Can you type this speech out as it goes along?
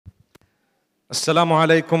السلام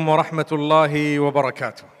عليكم ورحمة الله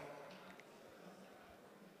وبركاته.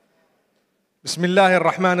 بسم الله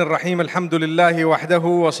الرحمن الرحيم. الحمد لله وحده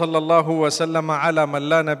وصلى الله وسلم على من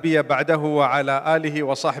لا نبي بعده وعلى آله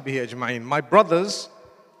وصحبه أجمعين. My brothers,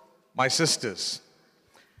 my sisters,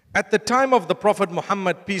 at the time of the Prophet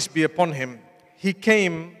Muhammad, peace be upon him, he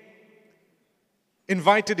came,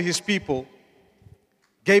 invited his people,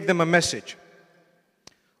 gave them a message.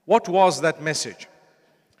 What was that message?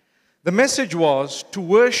 The message was to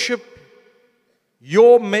worship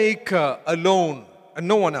your Maker alone and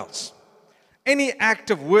no one else. Any act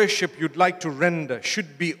of worship you'd like to render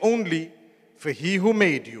should be only for He who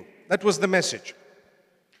made you. That was the message.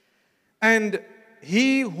 And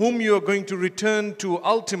He whom you are going to return to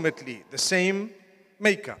ultimately, the same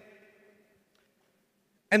Maker.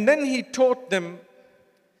 And then He taught them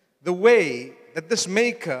the way that this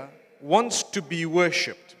Maker wants to be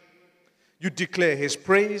worshipped. You declare His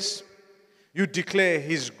praise, you declare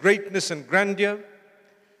His greatness and grandeur,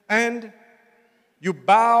 and you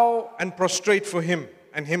bow and prostrate for Him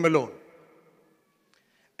and Him alone.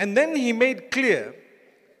 And then He made clear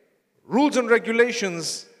rules and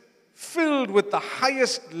regulations filled with the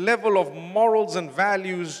highest level of morals and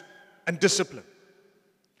values and discipline.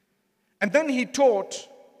 And then He taught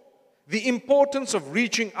the importance of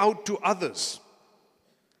reaching out to others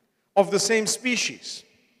of the same species.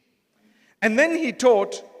 And then He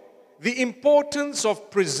taught the importance of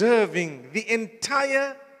preserving the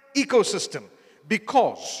entire ecosystem,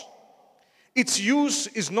 because its use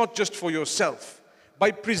is not just for yourself. By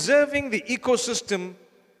preserving the ecosystem,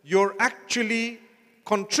 you're actually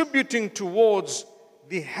contributing towards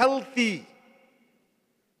the healthy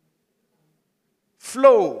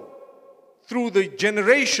flow through the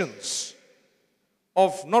generations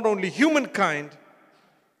of not only humankind,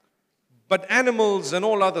 but animals and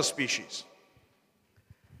all other species.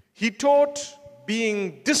 He taught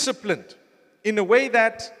being disciplined in a way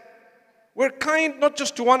that we're kind not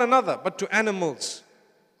just to one another, but to animals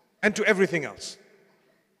and to everything else.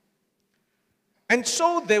 And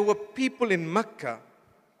so there were people in Mecca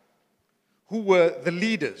who were the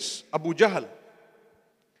leaders, Abu Jahl,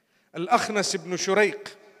 Al-Akhnas ibn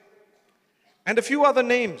Shuraiq, and a few other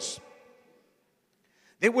names.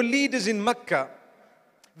 They were leaders in Mecca.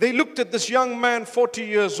 They looked at this young man, 40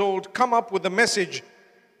 years old, come up with a message,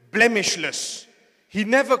 blemishless. He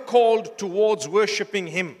never called towards worshipping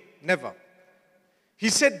Him, never. He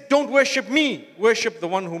said, don't worship me, worship the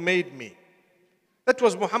one who made me. That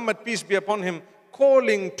was Muhammad, peace be upon him,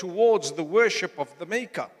 calling towards the worship of the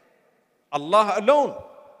Maker, Allah alone.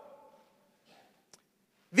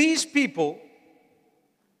 These people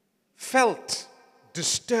felt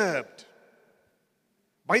disturbed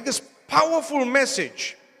by this powerful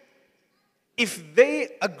message. If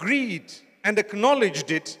they agreed and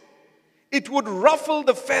acknowledged it, it would ruffle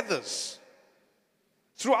the feathers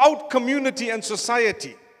throughout community and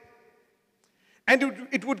society. And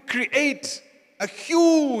it would create a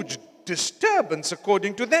huge disturbance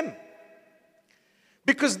according to them.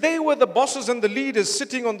 Because they were the bosses and the leaders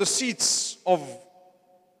sitting on the seats of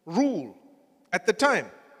rule at the time.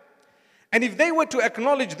 And if they were to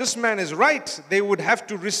acknowledge this man is right, they would have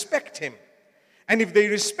to respect him. And if they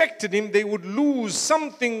respected him, they would lose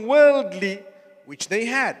something worldly which they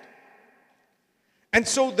had. And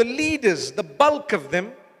so the leaders, the bulk of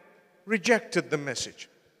them, rejected the message.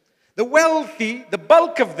 The wealthy, the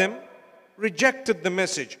bulk of them, rejected the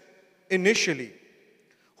message initially.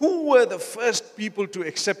 Who were the first people to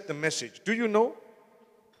accept the message? Do you know?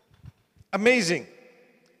 Amazing.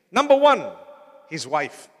 Number one, his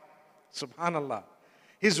wife. Subhanallah.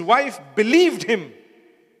 His wife believed him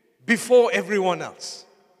before everyone else.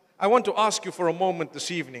 I want to ask you for a moment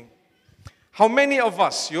this evening, how many of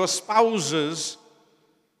us, your spouses,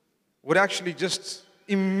 would actually just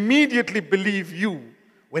immediately believe you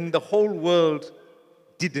when the whole world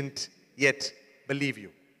didn't yet believe you?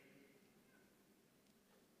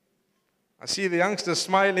 I see the youngsters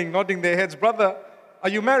smiling, nodding their heads. Brother, are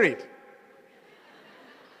you married?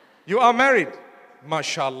 You are married.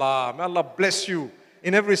 MashaAllah. May Allah bless you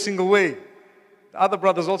in every single way. The other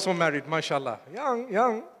brother's also married, mashallah.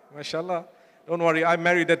 Young, mashallah. Don't worry, I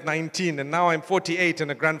married at 19 and now I'm 48 and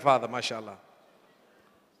a grandfather, mashallah.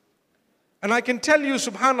 And I can tell you,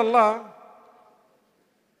 subhanallah,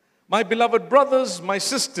 my beloved brothers, my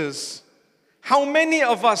sisters, how many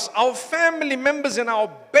of us, our family members and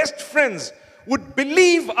our best friends, would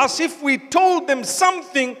believe us if we told them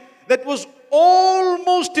something that was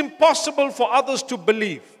almost impossible for others to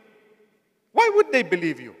believe? Why would they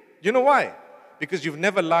believe you? You know why? Because you've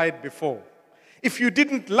never lied before. If you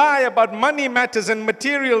didn't lie about money matters and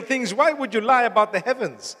material things, why would you lie about the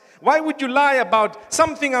heavens? Why would you lie about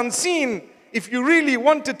something unseen? If you really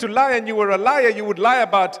wanted to lie and you were a liar, you would lie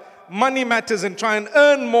about money matters and try and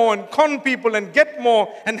earn more and con people and get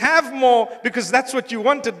more and have more because that's what you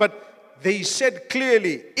wanted. But they said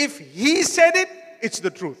clearly, if he said it, it's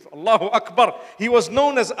the truth. Allahu Akbar. He was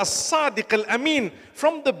known as As-Sadiq Al-Amin.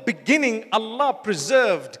 From the beginning, Allah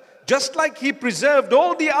preserved, just like He preserved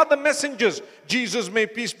all the other messengers. Jesus, may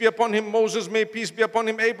peace be upon him. Moses, may peace be upon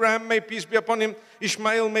him. Abraham, may peace be upon him.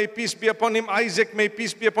 Ishmael, may peace be upon him. Isaac, may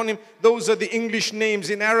peace be upon him. Those are the English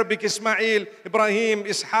names. In Arabic, Ismail, Ibrahim,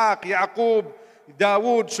 Ishaq, Yaqub,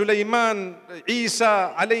 Dawood, Sulaiman,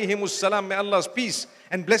 Isa, alayhimus salam. May Allah's peace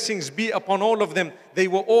and blessings be upon all of them. They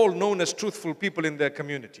were all known as truthful people in their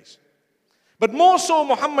communities. But more so,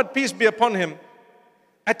 Muhammad, peace be upon him,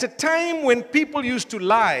 at a time when people used to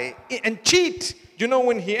lie and cheat. You know,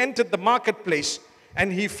 when he entered the marketplace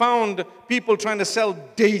and he found people trying to sell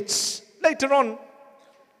dates later on,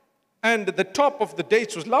 and the top of the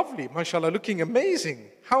dates was lovely, mashallah, looking amazing.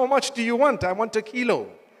 How much do you want? I want a kilo.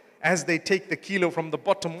 As they take the kilo from the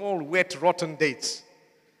bottom, all wet, rotten dates.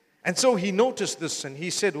 And so he noticed this and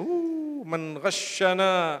he said, "Ooh, man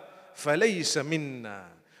ghashana falaysa minna."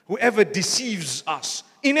 Whoever deceives us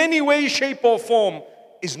in any way, shape or form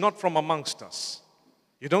is not from amongst us.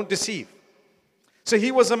 You don't deceive. So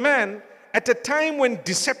he was a man at a time when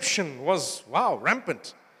deception was,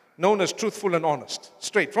 rampant, known as truthful and honest,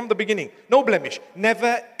 straight from the beginning, no blemish,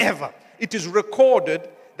 never ever. It is recorded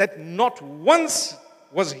that not once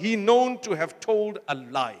was he known to have told a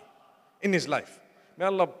lie in his life. May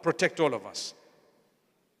Allah protect all of us.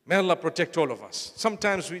 May Allah protect all of us.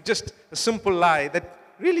 Sometimes we just, a simple lie that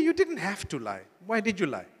really you didn't have to lie. Why did you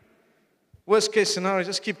lie? Worst case scenario,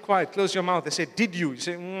 just keep quiet, close your mouth. They say, did you? You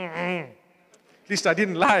say, At least I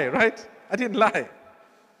didn't lie, right? I didn't lie.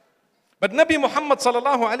 But Nabi Muhammad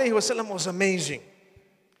sallallahu alayhi wasallam was amazing.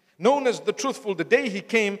 Known as the truthful, the day he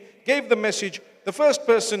came, gave the message, the first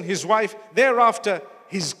person, his wife, thereafter,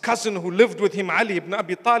 his cousin who lived with him, Ali ibn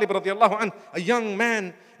Abi Talib radiallahu anhu, a young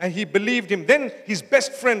man, and he believed him. Then his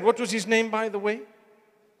best friend, what was his name, by the way?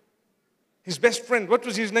 His best friend, what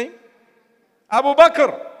was his name? Abu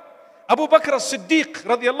Bakr. Abu Bakr as-Siddiq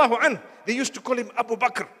radiallahu anhu. They used to call him Abu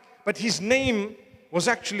Bakr, but his name was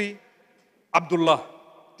actually Abdullah.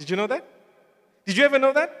 Did you know that? Did you ever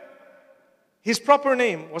know that? His proper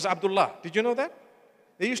name was Abdullah. Did you know that?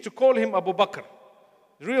 They used to call him Abu Bakr.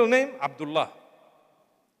 The real name, Abdullah.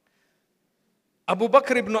 Abu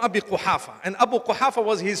Bakr ibn Abi Quhafa. And Abu Quhafa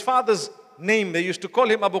was his father's name. They used to call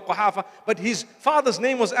him Abu Quhafa, but his father's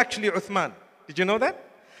name was actually Uthman. Did you know that?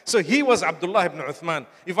 So he was Abdullah ibn Uthman.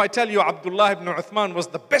 If I tell you Abdullah ibn Uthman was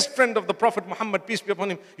the best friend of the Prophet Muhammad, peace be upon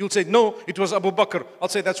him, you'll say, no, it was Abu Bakr. I'll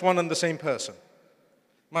say that's one and the same person.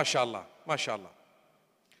 MashaAllah, MashaAllah.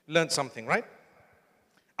 Learned something, right?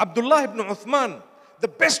 Abdullah ibn Uthman, the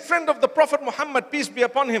best friend of the Prophet Muhammad, peace be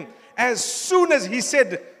upon him, as soon as he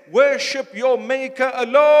said, worship your maker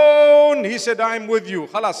alone, he said, I'm with you.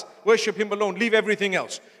 Khalas, worship him alone, leave everything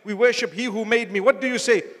else. We worship he who made me. What do you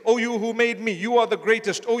say? Oh, you who made me, you are the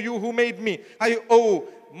greatest. Oh, you who made me, I owe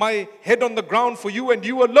my head on the ground for you and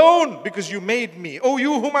you alone because you made me. Oh,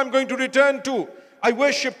 you whom I'm going to return to, I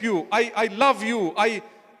worship you, I love you,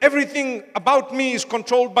 everything about me is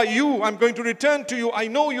controlled by you. I'm going to return to you. I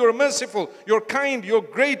know you're merciful, you're kind, you're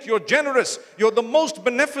great, you're generous, you're the most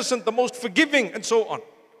beneficent, the most forgiving, and so on.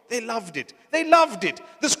 They loved it. They loved it.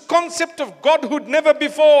 This concept of Godhood, never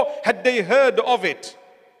before had they heard of it.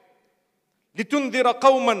 لِتُنذِرَ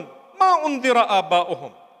قَوْمًا مَا أُنذِرَ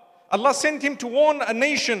آبَاؤُهُمْ. Allah sent him to warn a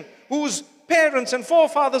nation whose parents and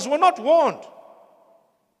forefathers were not warned.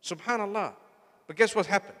 Subhanallah. But guess what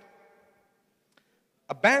happened?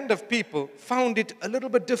 A band of people found it a little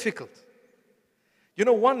bit difficult. You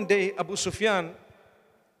know, one day Abu Sufyan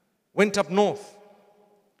went up north,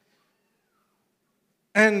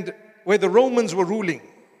 and where the Romans were ruling,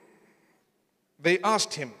 they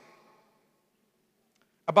asked him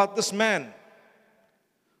about this man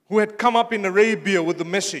who had come up in Arabia with the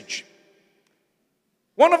message.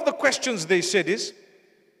 One of the questions they said is,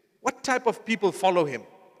 what type of people follow him?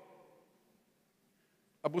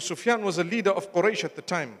 Abu Sufyan was a leader of Quraysh at the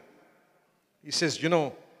time. He says, you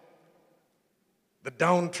know, the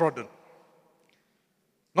downtrodden,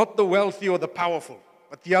 not the wealthy or the powerful,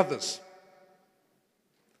 but the others.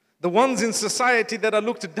 The ones in society that are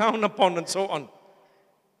looked down upon and so on.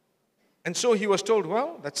 And so he was told,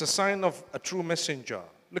 well, that's a sign of a true messenger.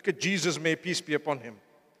 Look at Jesus, may peace be upon him.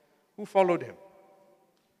 Who followed him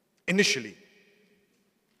initially?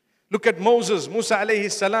 Look at Moses, Musa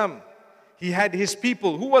alayhi salam. He had his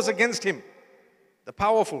people. Who was against him? the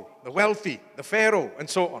powerful, the wealthy, the Pharaoh, and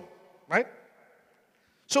so on. Right?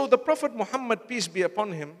 So the Prophet Muhammad, peace be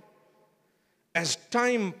upon him, as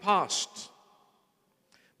time passed,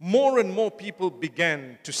 more and more people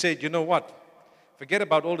began to say, you know what? Forget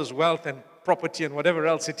about all this wealth and property and whatever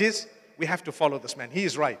else it is. We have to follow this man. He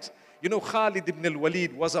is right. You know, Khalid ibn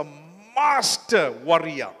al-Walid was a master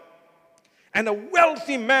warrior and a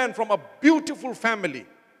wealthy man from a beautiful family.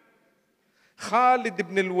 Khalid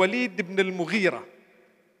ibn al-Walid ibn al-Mughira.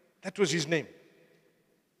 That was his name.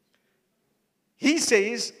 He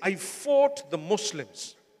says, I fought the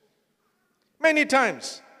Muslims many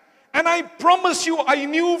times. And I promise you, I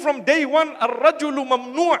knew from day one, ar-rajulu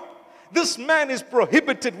mamnu'. This man is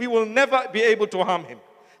prohibited. We will never be able to harm him.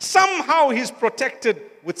 Somehow he's protected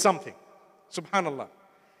with something. Subhanallah.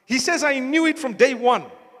 He says, I knew it from day one.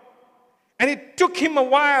 And it took him a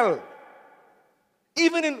while.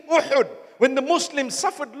 Even in Uhud, when the Muslims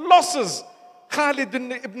suffered losses, Khalid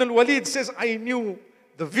ibn al-Walid says, I knew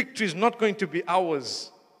the victory is not going to be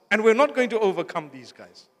ours. And we're not going to overcome these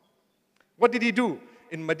guys. What did he do?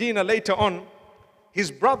 In Medina later on, his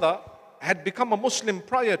brother had become a Muslim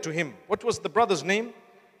prior to him. What was the brother's name?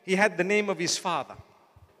 He had the name of his father.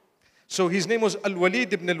 So his name was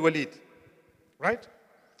Al-Walid ibn al-Walid. Right?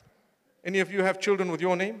 Any of you have children with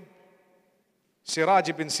your name? Siraj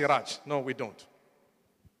ibn Siraj. No, we don't.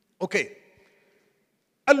 Okay.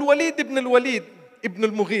 Al-Walid ibn al-Walid ibn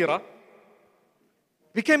al-Mughira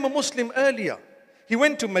became a Muslim earlier. He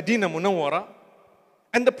went to Medina Munawwara,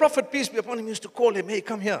 and the Prophet, peace be upon him, used to call him, hey,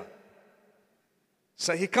 come here.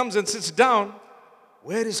 So he comes and sits down.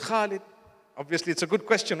 Where is Khalid? Obviously, it's a good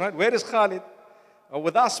question, right? Where is Khalid?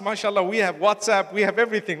 With us, mashallah, we have WhatsApp, we have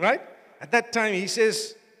everything, right? At that time, he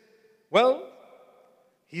says, well,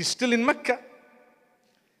 he's still in Mecca.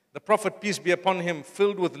 The Prophet, peace be upon him,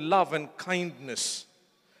 filled with love and kindness.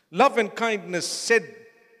 Love and kindness said,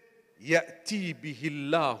 يَأْتِي بِهِ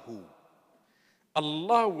اللَّهُ.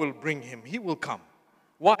 Allah will bring him. He will come.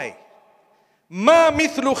 Why? مَا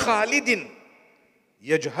مِثْلُ خَالِدٍ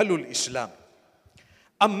يَجْهَلُ الْإِسْلَامِ.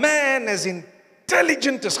 A man as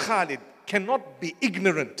intelligent as Khalid cannot be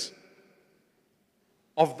ignorant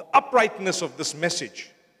of the uprightness of this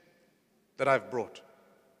message that I've brought.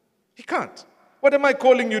 He can't. What am I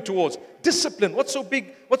calling you towards? Discipline. What's so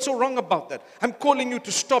big? What's so wrong about that? I'm calling you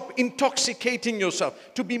to stop intoxicating yourself,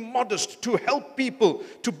 to be modest, to help people,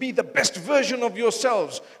 to be the best version of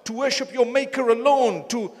yourselves, to worship your Maker alone,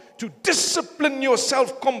 to discipline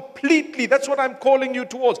yourself completely. That's what I'm calling you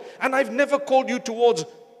towards. And I've never called you towards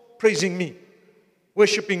praising me,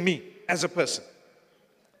 worshiping me as a person.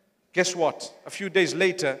 Guess what? A few days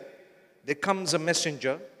later, there comes a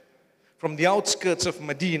messenger from the outskirts of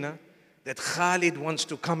Medina that Khalid wants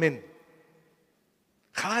to come in.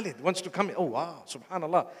 Khalid wants to come in. Oh wow,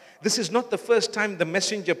 subhanallah. This is not the first time the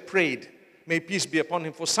messenger prayed, may peace be upon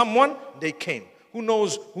him, for someone. They came. Who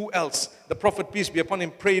knows who else the Prophet, peace be upon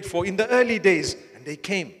him, prayed for in the early days, and they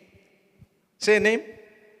came. Say a name.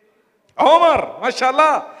 Umar,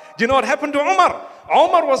 mashallah. Do you know what happened to Umar?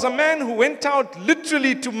 Umar was a man who went out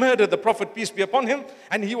literally to murder the Prophet, peace be upon him,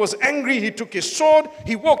 and he was angry. He took his sword,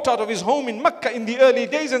 he walked out of his home in Mecca in the early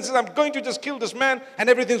days and said, I'm going to just kill this man and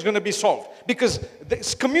everything's going to be solved. Because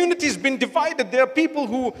this community has been divided. There are people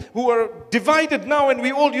who are divided now, and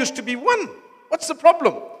we all used to be one. What's the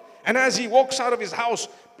problem? And as he walks out of his house,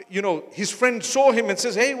 you know, his friend saw him and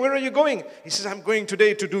says, hey, where are you going? He says, I'm going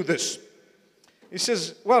today to do this. He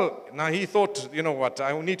says, well, now he thought, you know what,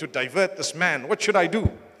 I need to divert this man. What should I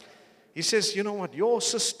do? He says, you know what, your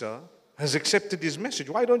sister has accepted his message.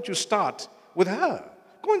 Why don't you start with her?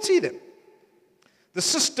 Go and see them. The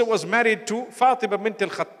sister was married to, Fatima bint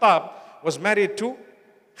al-Khattab was married to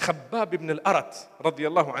Khabbab ibn al-Arat,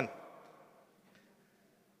 radiyallahu anhu.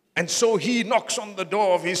 And so he knocks on the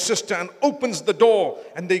door of his sister and opens the door.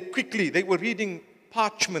 And they were reading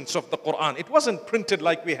parchments of the Quran. It wasn't printed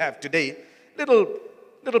like we have today.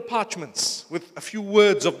 Little parchments with a few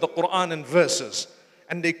words of the Quran and verses.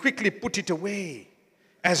 And they quickly put it away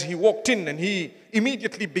as he walked in, and he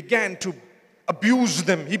immediately began to abuse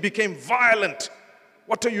them. He became violent.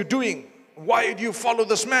 What are you doing? Why do you follow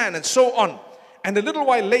this man? And so on. And a little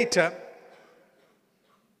while later,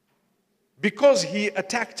 because he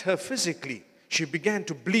attacked her physically, she began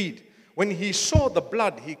to bleed. When he saw the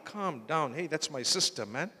blood, he calmed down. Hey, that's my sister,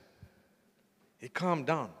 man. He calmed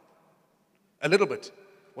down a little bit.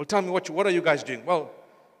 Well, tell me, what are you guys doing? Well,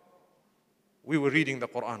 we were reading the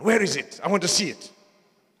Quran. Where is it? I want to see it.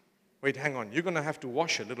 Wait, hang on. You're going to have to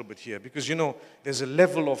wash a little bit here because, there's a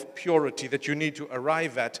level of purity that you need to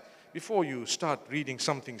arrive at before you start reading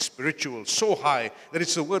something spiritual so high that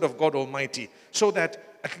it's the word of God Almighty, so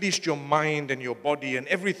that at least your mind and your body and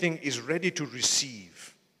everything is ready to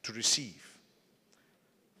receive.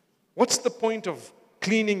 What's the point of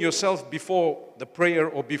cleaning yourself before the prayer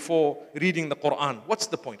or before reading the Quran? What's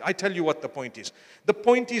the point? I tell you what the point is. The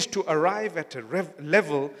point is to arrive at a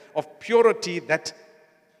level of purity that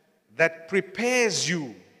prepares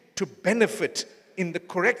you to benefit in the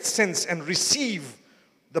correct sense and receive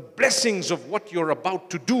the blessings of what you're about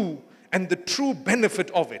to do and the true benefit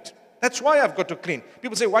of it. That's why I've got to clean.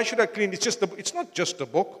 People say, why should I clean? It's not just a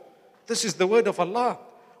book. This is the word of Allah.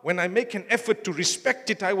 When I make an effort to respect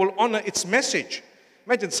it, I will honor its message.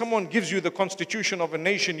 Imagine someone gives you the constitution of a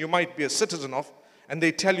nation you might be a citizen of, and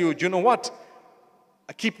they tell you, do you know what?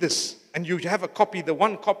 I keep this. And you have a copy, the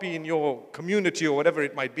one copy in your community or whatever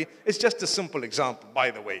it might be. It's just a simple example, by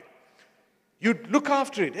the way. You look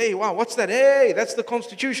after it. Hey, wow, what's that? Hey, that's the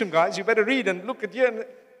constitution, guys. You better read and look at here.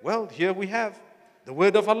 Well, here we have the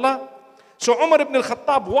word of Allah. So Umar ibn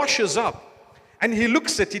al-Khattab washes up and he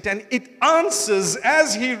looks at it and it answers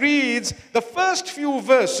as he reads the first few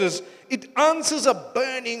verses. It answers a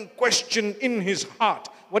burning question in his heart.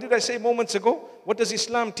 What did I say moments ago? What does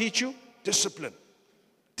Islam teach you? Discipline.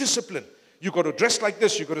 Discipline. You got to dress like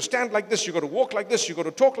this, you got to stand like this, you got to walk like this, you got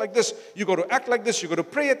to talk like this, you got to act like this, you got to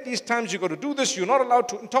pray at these times, you got to do this, you're not allowed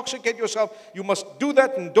to intoxicate yourself, you must do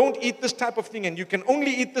that and don't eat this type of thing and you can only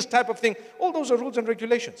eat this type of thing. All those are rules and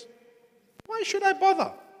regulations. Why should I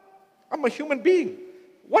bother? I'm a human being.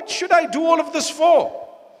 What should I do all of this for?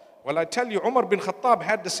 Well, I tell you, Umar bin Khattab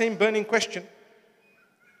had the same burning question.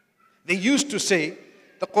 They used to say,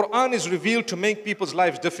 the Quran is revealed to make people's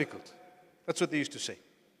lives difficult. That's what they used to say.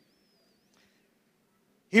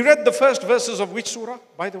 He read the first verses of which surah,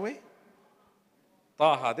 by the way?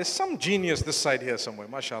 Taha. There's some genius this side here somewhere,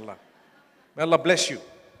 mashallah. May Allah bless you.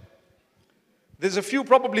 There's a few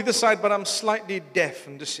probably this side, but I'm slightly deaf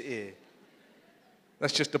in this ear.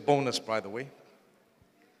 That's just a bonus, by the way.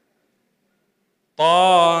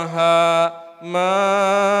 Taha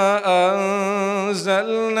ma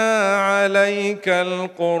anzalna alayka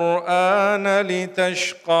al-Qur'ana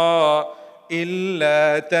litashqa.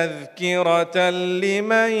 إلا تذكرة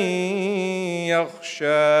لمن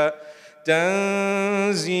يخشى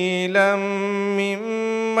تنزيلا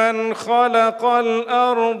ممن خلق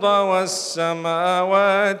الأرض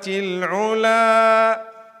والسماوات العلى.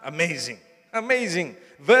 Amazing, amazing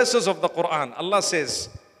verses of the Quran. Allah says,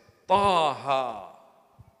 Taha.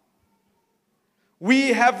 We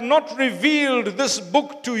have not revealed this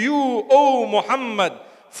book to you, O Muhammad,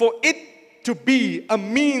 for it to be a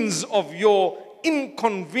means of your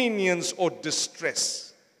inconvenience or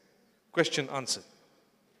distress. Question answered.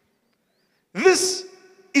 This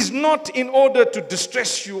is not in order to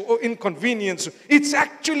distress you or inconvenience you. It's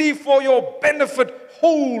actually for your benefit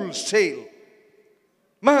wholesale.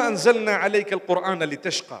 ما أنزلنا عليك القرآن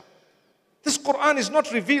لتشقى. This Quran is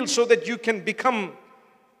not revealed so that you can become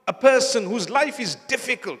a person whose life is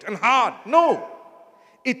difficult and hard. No.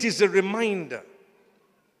 It is a reminder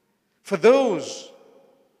for those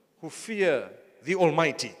who fear the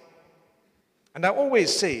Almighty. And I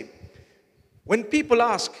always say, when people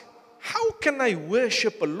ask, how can I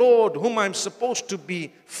worship a Lord whom I'm supposed to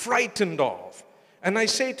be frightened of? And I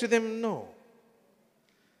say to them, no.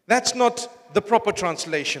 That's not the proper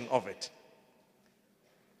translation of it.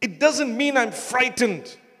 It doesn't mean I'm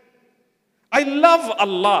frightened. I love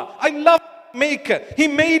Allah. I love Maker. He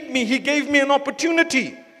made me. He gave me an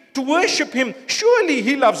opportunity to worship Him. Surely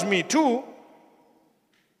He loves me too.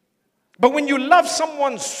 But when you love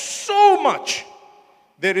someone so much,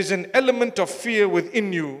 there is an element of fear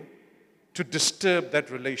within you to disturb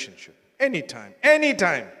that relationship. Anytime,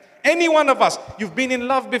 anytime. Any one of us, you've been in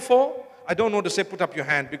love before? I don't want to say put up your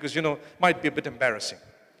hand because, might be a bit embarrassing.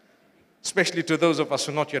 Especially to those of us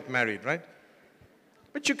who are not yet married, right?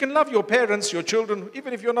 But you can love your parents, your children,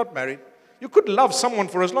 even if you're not married. You could love someone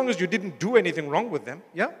for as long as you didn't do anything wrong with them.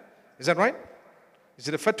 Yeah? Is that right? Is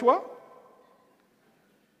it a fatwa?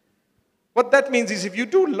 What that means is if you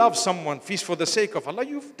do love someone for the sake of Allah,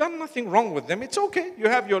 you've done nothing wrong with them. It's okay. You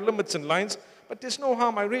have your limits and lines. But there's no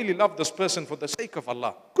harm. I really love this person for the sake of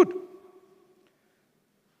Allah. Good.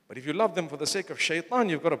 But if you love them for the sake of shaitan,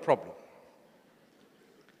 you've got a problem.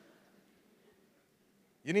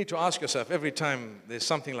 You need to ask yourself every time there's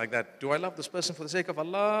something like that, do I love this person for the sake of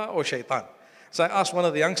Allah or shaitan? So I asked one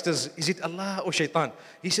of the youngsters, is it Allah or shaitan?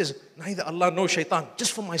 He says, neither Allah nor shaitan,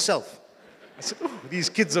 just for myself. I said, oh, these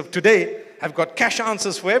kids of today have got cash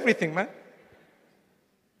answers for everything, man.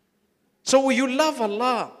 So you love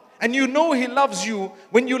Allah. and you know He loves you,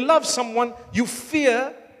 when you love someone, you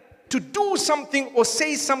fear to do something or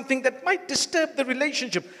say something that might disturb the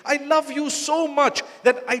relationship. I love you so much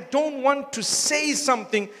that I don't want to say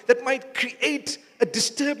something that might create a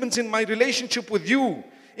disturbance in my relationship with you.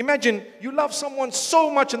 Imagine you love someone so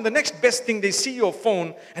much and the next best thing they see your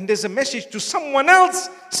phone and there's a message to someone else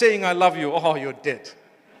saying, I love you. Oh, you're dead.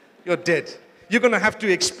 You're dead. You're going to have to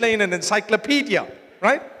explain an encyclopedia,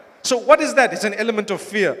 right? So what is that? It's an element of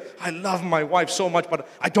fear. I love my wife so much, but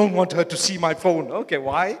I don't want her to see my phone. Okay,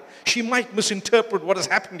 why? She might misinterpret what has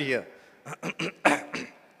happened here.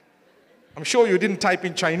 I'm sure you didn't type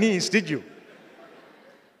in Chinese, did you?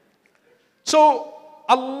 So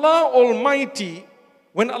Allah Almighty,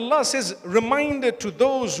 when Allah says, reminder to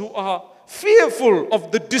those who are fearful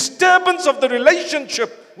of the disturbance of the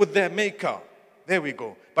relationship with their Maker. There we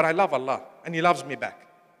go. But I love Allah and He loves me back.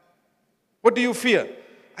 What do you fear?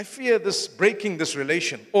 I fear this breaking this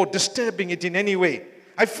relation or disturbing it in any way.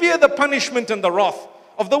 I fear the punishment and the wrath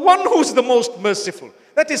of the one who's the most merciful.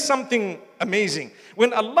 That is something amazing.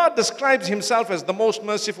 When Allah describes Himself as the most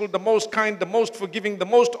merciful, the most kind, the most forgiving, the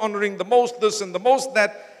most honoring, the most this and the most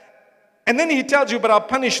that, and then He tells you, but I'll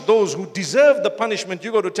punish those who deserve the punishment,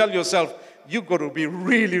 you got to tell yourself, you got to be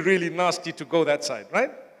really, really nasty to go that side,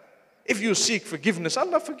 right? If you seek forgiveness,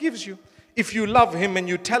 Allah forgives you. If you love Him and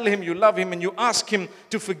you tell Him you love Him and you ask Him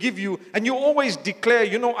to forgive you and you always declare,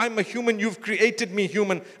 you know, I'm a human, you've created me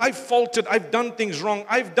human. I've faulted, I've done things wrong,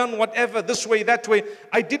 I've done whatever, this way, that way.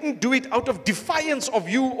 I didn't do it out of defiance of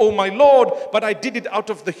you, oh my Lord, but I did it out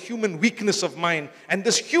of the human weakness of mine. And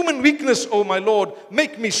this human weakness, oh my Lord,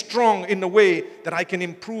 make me strong in a way that I can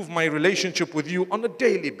improve my relationship with you on a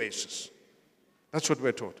daily basis. That's what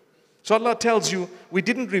we're taught. So Allah tells you, we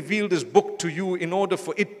didn't reveal this book to you in order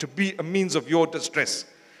for it to be a means of your distress.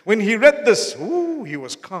 When he read this, he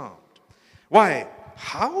was calmed. Why?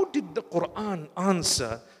 How did the Quran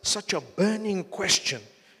answer such a burning question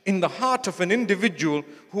in the heart of an individual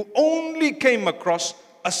who only came across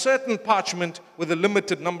a certain parchment with a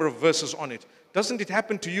limited number of verses on it? Doesn't it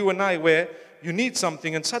happen to you and I where you need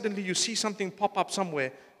something and suddenly you see something pop up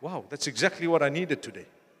somewhere? Wow, that's exactly what I needed today.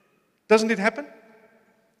 Doesn't it happen?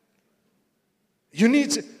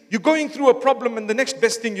 You're going through a problem and the next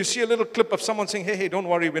best thing, you see a little clip of someone saying, hey, don't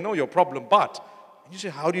worry, we know your problem, but. And you say,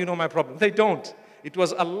 how do you know my problem? They don't. It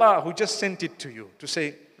was Allah who just sent it to you to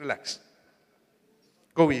say, relax.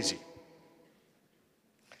 Go easy.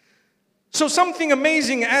 So something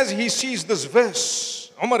amazing as he sees this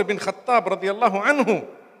verse, Umar ibn Khattab radiallahu anhu,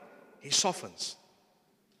 he softens.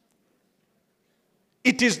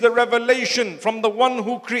 It is the revelation from the one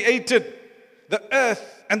who created the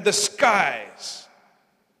earth and the skies.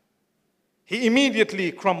 He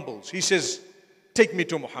immediately crumbles. He says, take me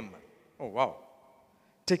to Muhammad. Oh, wow.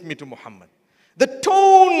 Take me to Muhammad. The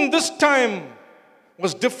tone this time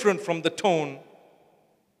was different from the tone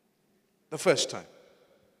the first time.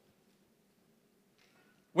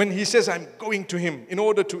 When he says, I'm going to him in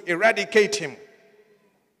order to eradicate him.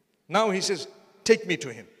 Now he says, take me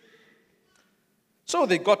to him. So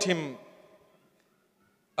they got him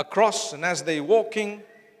across, and as they're walking,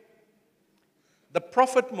 the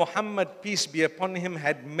Prophet Muhammad, peace be upon him,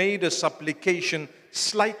 had made a supplication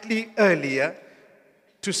slightly earlier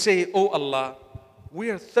to say, oh Allah, we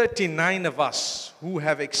are 39 of us who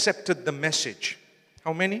have accepted the message.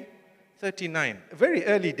 How many? 39. Very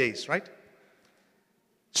early days, right?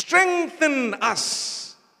 Strengthen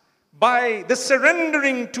us by the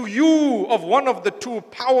surrendering to you of one of the two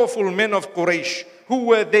powerful men of Quraysh. Who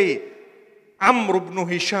were they? Amr ibn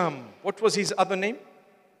Hisham. What was his other name?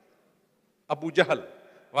 Abu Jahl.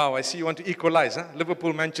 Wow, I see you want to equalize, huh?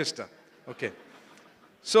 Liverpool, Manchester. Okay.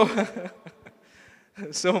 So,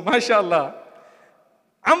 mashallah,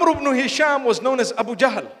 Amr ibn Hisham was known as Abu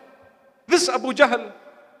Jahl. This Abu Jahl.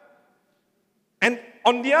 And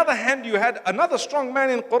on the other hand, you had another strong man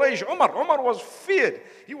in Quraysh, Umar. Umar was feared.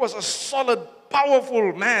 He was a solid,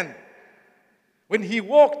 powerful man. When he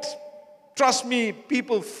walked, trust me,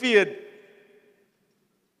 people feared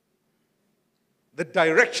the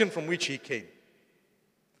direction from which he came.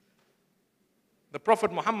 The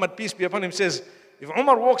Prophet Muhammad, peace be upon him, says, if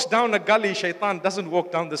Umar walks down a gully, shaitan doesn't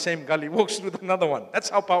walk down the same gully, walks through another one. That's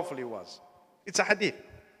how powerful he was. It's a hadith.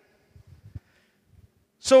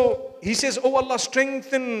 So he says, oh Allah,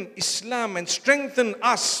 strengthen Islam and strengthen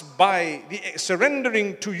us by the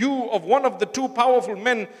surrendering to you of one of the two powerful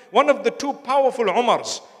men, one of the two powerful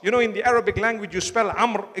Umars. You know, in the Arabic language, you spell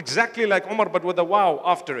Amr exactly like Umar, but with a waw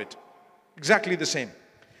after it. Exactly the same.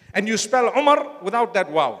 And you spell Umar without that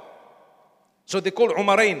waw. So they call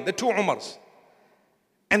Umarain, the two Umars.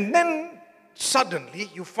 And then suddenly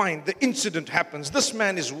you find the incident happens. This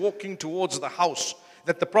man is walking towards the house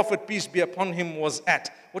that the Prophet, peace be upon him, was at.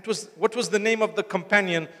 What was the name of the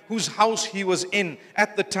companion whose house he was in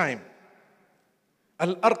at the time?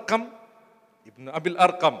 Al-Arqam, Ibn Abil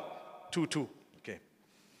Arqam, 2. Okay.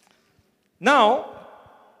 Now,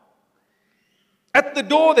 at the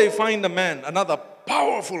door they find a man, another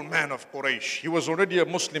powerful man of Quraysh. He was already a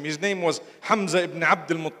Muslim. His name was Hamza ibn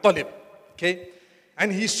Abdul Muttalib. Okay.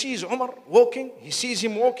 And he sees Umar walking. He sees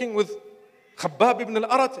him walking with Khabbab ibn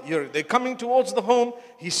al-Arat. They're coming towards the home.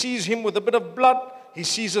 He sees him with a bit of blood. He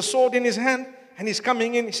sees a sword in his hand. And he's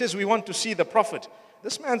coming in. He says, we want to see the Prophet.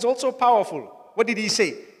 This man's also powerful. What did he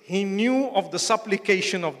say? He knew of the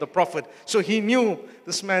supplication of the Prophet. So he knew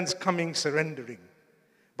this man's coming, surrendering.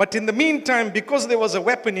 But in the meantime, because there was a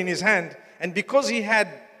weapon in his hand, and because he had,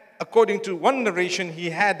 according to one narration, he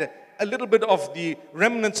had a little bit of the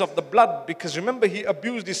remnants of the blood, because remember he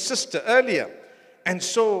abused his sister earlier. And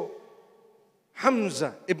so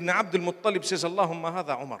Hamza ibn Abdul Muttalib says, Allahumma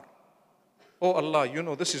hadha Umar. Oh Allah, you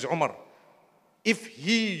know this is Umar. If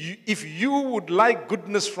you would like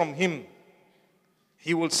goodness from him,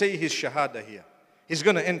 he will say his shahada here. He's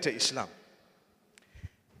going to enter Islam.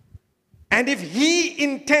 And if he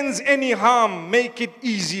intends any harm, make it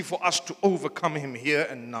easy for us to overcome him here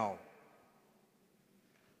and now.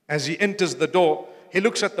 As he enters the door, he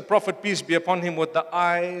looks at the Prophet, peace be upon him, with the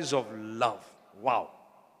eyes of love. Wow.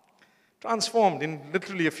 Transformed in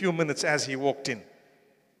literally a few minutes as he walked in.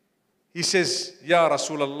 He says, Ya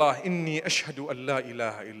Rasulallah, inni ashhadu an la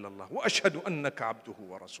ilaha illallah, wa ashhadu annaka abduhu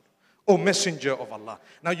wa rasul. O Messenger of Allah.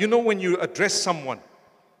 Now you know when you address someone,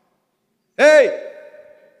 hey,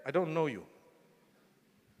 I don't know you.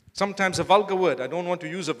 Sometimes a vulgar word, I don't want to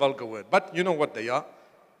use a vulgar word, but you know what they are.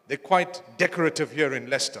 They're quite decorative here in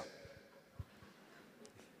Leicester.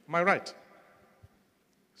 Am I right?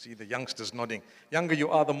 See the youngsters nodding. Younger you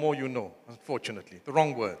are, the more you know, unfortunately. The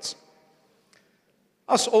wrong words.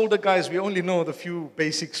 Us older guys, we only know the few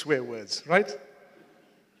basic swear words, right?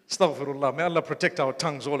 Astaghfirullah. May Allah protect our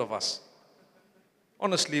tongues, all of us.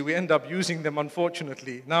 Honestly, we end up using them,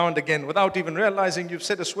 unfortunately, now and again, without even realizing you've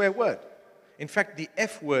said a swear word. In fact, the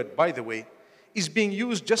F word, by the way, is being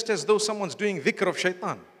used just as though someone's doing dhikr of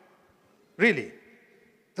shaitan. Really.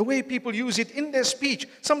 The way people use it in their speech.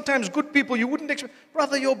 Sometimes good people, you wouldn't expect,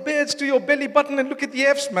 brother, your beard's to your belly button and look at the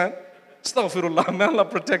F's, man. Astaghfirullah, may Allah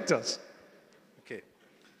protect us. Okay.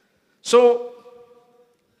 So,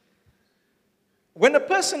 when a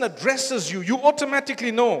person addresses you, you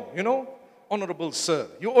automatically know, honorable sir.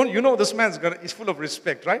 You know this man's is full of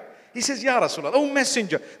respect, right? He says, Ya Rasulullah, oh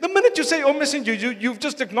messenger. The minute you say, oh messenger, you've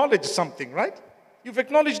just acknowledged something, right? You've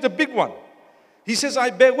acknowledged a big one. He says, I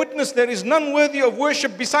bear witness there is none worthy of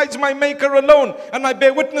worship besides my Maker alone. And I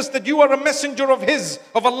bear witness that you are a messenger of His,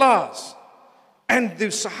 of Allah's. And the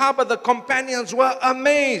Sahaba, the companions, were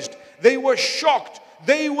amazed. They were shocked.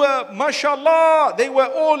 They were, mashallah, they were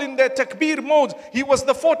all in their takbir modes. He was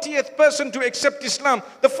the 40th person to accept Islam.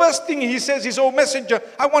 The first thing he says is, oh messenger,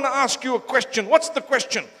 I want to ask you a question. What's the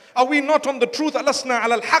question? Are we not on the truth? Alasna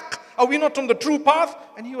ala al-haq. Are we not on the true path?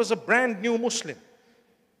 And he was a brand new Muslim.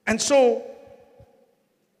 And so,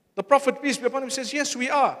 the Prophet, peace be upon him, says, yes, we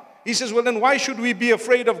are. He says, well then why should we be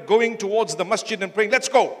afraid of going towards the masjid and praying? Let's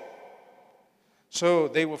go. So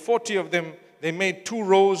they were 40 of them. They made 2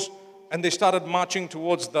 rows and they started marching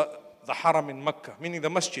towards the haram in Mecca, meaning the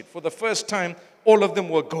masjid. For the first time, all of them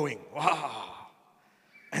were going. Wow.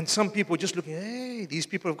 And some people just looking, hey, these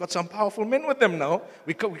people have got some powerful men with them now.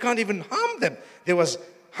 We can't even harm them. There was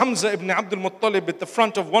Hamza ibn Abdul Muttalib at the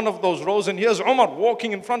front of one of those rows, and here's Umar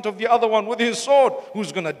walking in front of the other one with his sword.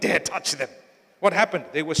 Who's going to dare touch them? What happened?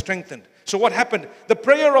 They were strengthened. So what happened? The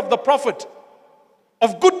prayer of the Prophet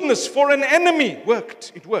of goodness for an enemy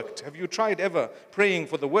worked. It worked. Have you tried ever praying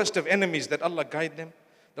for the worst of enemies that Allah guide them?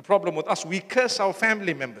 The problem with us, we curse our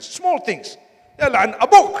family members. Small things. They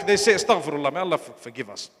say, astaghfirullah, may Allah forgive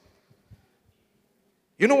us.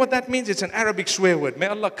 You know what that means? It's an Arabic swear word. May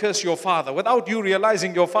Allah curse your father. Without you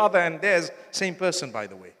realizing your father and theirs, same person, by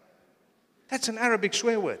the way. That's an Arabic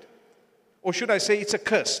swear word. Or should I say it's a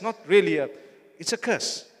curse? Not really it's a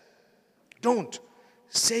curse. Don't.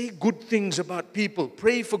 Say good things about people.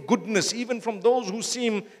 Pray for goodness, even from those who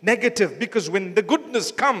seem negative. Because when the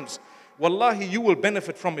goodness comes, wallahi, you will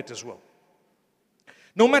benefit from it as well.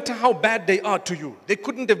 No matter how bad they are to you, they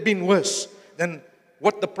couldn't have been worse than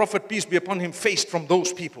what the Prophet, peace be upon him, faced from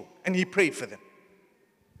those people. And he prayed for them.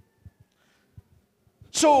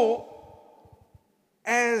 So,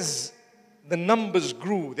 as the numbers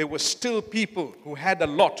grew, there were still people who had a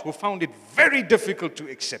lot, who found it very difficult to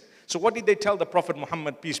accept. So what did they tell the Prophet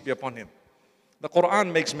Muhammad, peace be upon him? The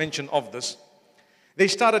Quran makes mention of this. They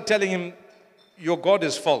started telling him, your God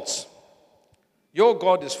is false. Your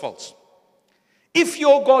God is false. If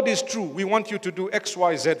your God is true, we want you to do X,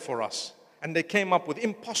 Y, Z for us. And they came up with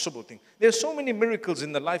impossible things. There are so many miracles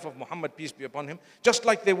in the life of Muhammad, peace be upon him, just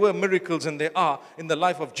like there were miracles and there are in the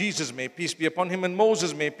life of Jesus, may peace be upon him, and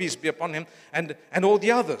Moses, may peace be upon him, and all the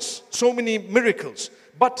others. So many miracles.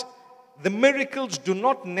 But the miracles do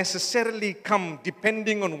not necessarily come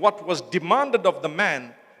depending on what was demanded of the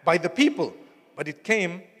man by the people, but it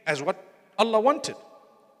came as what Allah wanted.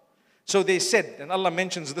 So they said, and Allah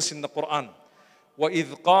mentions this in the Quran,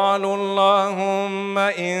 وَإِذْ قَالُوا اللَّهُمَّ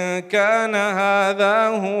إِن كَانَ هَذَا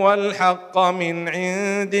هُوَ الْحَقَّ مِنْ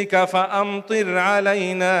عِنْدِكَ فَأَمْطِرْ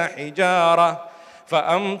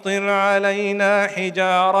عَلَيْنَا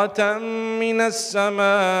حِجَارَةً مِنَ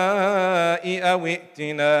السَّمَاءِ أَوْ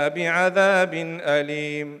ائْتِنَا بِعَذَابٍ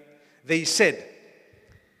أَلِيمٍ. They said,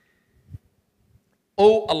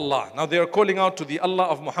 O Allah. Now they are calling out to the Allah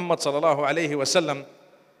of Muhammad sallallahu alayhi wasallam.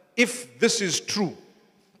 If this is true,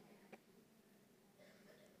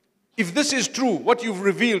 what you've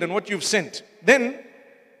revealed and what you've sent, then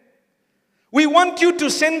we want you to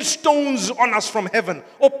send stones on us from heaven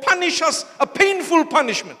or punish us a painful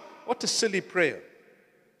punishment. What a silly prayer.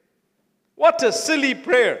 What a silly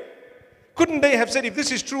prayer. Couldn't they have said, if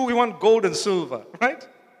this is true, we want gold and silver, right?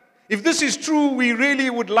 If this is true, we really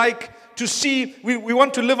would like to see, we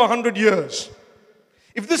want to live 100 years.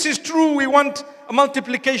 If this is true, we want a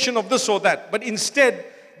multiplication of this or that. But instead,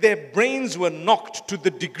 their brains were knocked to the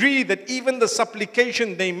degree that even the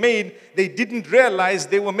supplication they made, they didn't realize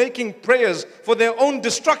they were making prayers for their own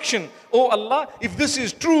destruction. Oh Allah, if this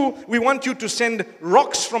is true, we want you to send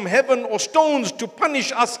rocks from heaven or stones to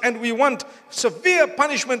punish us, and we want severe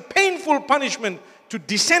punishment, painful punishment to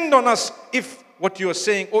descend on us if what you are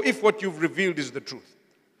saying or if what you've revealed is the truth.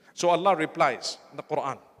 So Allah replies in the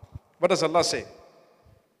Quran. What does Allah say?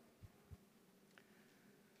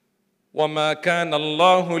 وَمَا كَانَ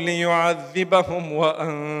اللَّهُ لِيُعَذِّبَهُمْ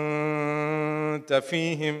وَأَنْتَ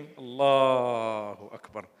فِيهِمْ. Allahu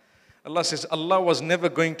Akbar. Allah says, Allah was never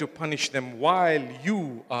going to punish them while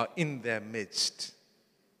you are in their midst.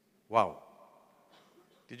 Wow.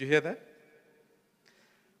 Did you hear that?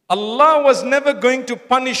 Allah was never going to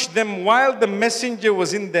punish them while the messenger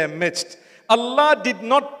was in their midst. Allah did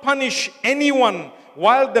not punish anyone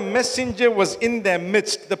while the messenger was in their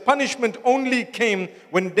midst. The punishment only came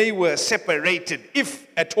when they were separated, if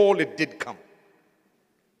at all it did come.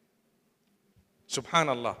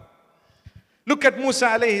 Subhanallah. Look at Musa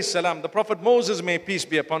alayhi salam, the Prophet Moses, may peace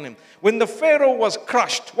be upon him. When the Pharaoh was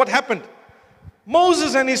crushed, what happened?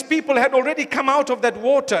 Moses and his people had already come out of that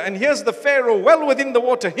water, and here's the Pharaoh well within the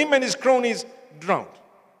water, him and his cronies drowned.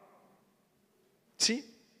 See?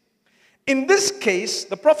 In this case,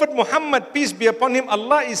 the Prophet Muhammad, peace be upon him,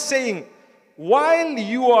 Allah is saying, while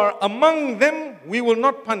you are among them, we will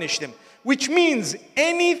not punish them. Which means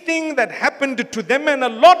anything that happened to them, and a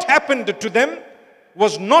lot happened to them,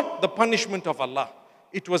 was not the punishment of Allah.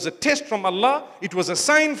 It was a test from Allah. It was a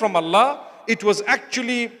sign from Allah. It was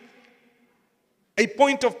actually a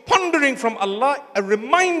point of pondering from Allah, a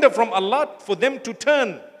reminder from Allah for them to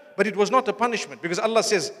turn. But it was not a punishment, because Allah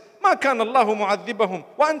says, مَا كَانَ اللَّهُ مُعَذِّبَهُمْ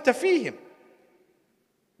وَأَنْتَ فِيهِمْ.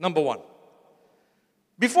 Number one.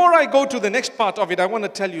 Before I go to the next part of it, I want to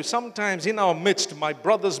tell you, sometimes in our midst, my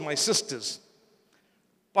brothers, my sisters,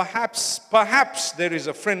 perhaps there is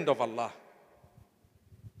a friend of Allah,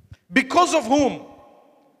 because of whom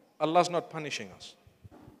Allah's not punishing us.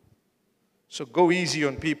 So go easy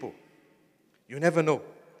on people. You never know.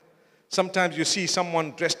 Sometimes you see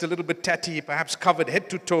someone dressed a little bit tatty, perhaps covered head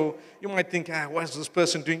to toe. You might think, what is this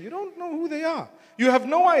person doing? You don't know who they are. You have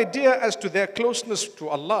no idea as to their closeness to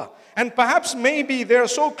Allah. And perhaps maybe they are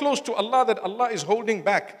so close to Allah that Allah is holding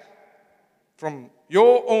back from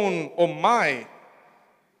your own or my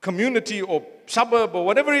community or suburb or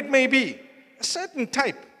whatever it may be, a certain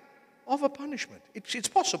type of a punishment. It's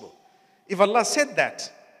possible. If Allah said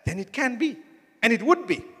that, then it can be. And it would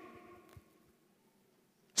be.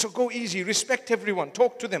 So go easy, respect everyone,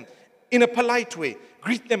 talk to them in a polite way,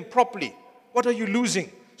 greet them properly. What are you losing?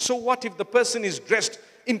 So what if the person is dressed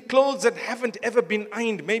in clothes that haven't ever been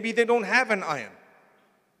ironed? Maybe they don't have an iron.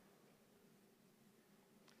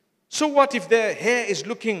 So what if their hair is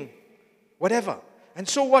looking whatever? And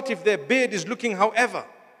so what if their beard is looking however?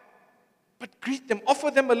 But greet them, offer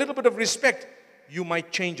them a little bit of respect. You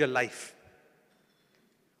might change a life.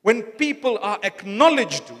 When people are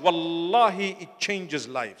acknowledged, wallahi, it changes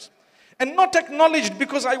lives. And not acknowledged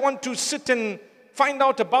because I want to sit and find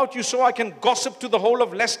out about you so I can gossip to the whole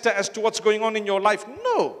of Leicester as to what's going on in your life.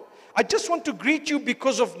 No. I just want to greet you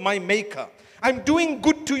because of my Maker. I'm doing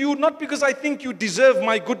good to you not because I think you deserve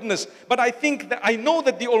my goodness, but I know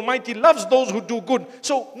that the Almighty loves those who do good.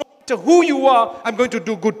 So no matter who you are, I'm going to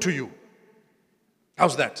do good to you.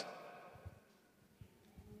 How's that?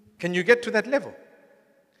 Can you get to that level?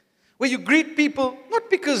 Where you greet people, not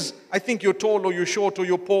because I think you're tall or you're short or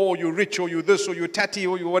you're poor or you're rich or you're this or you're tatty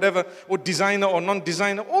or you're whatever, or designer or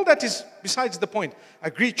non-designer. All that is besides the point. I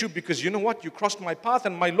greet you because you know what? You crossed my path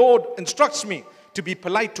and my Lord instructs me to be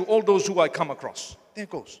polite to all those who I come across. There it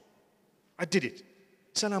goes. I did it.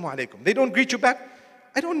 Assalamu alaikum. They don't greet you back.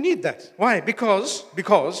 I don't need that. Why? Because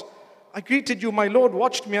I greeted you, my Lord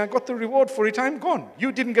watched me, I got the reward for it, I'm gone.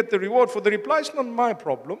 You didn't get the reward for the reply, it's not my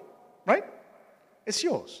problem. Right? It's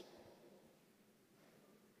yours.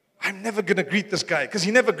 I'm never going to greet this guy because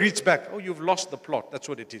he never greets back. Oh, you've lost the plot. That's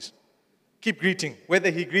what it is. Keep greeting,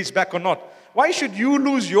 whether he greets back or not. Why should you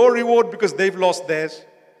lose your reward because they've lost theirs?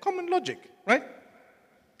 Common logic, right?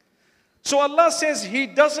 So Allah says He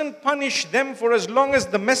doesn't punish them for as long as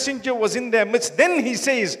the messenger was in their midst. Then He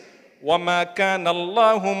says, وَمَا كَانَ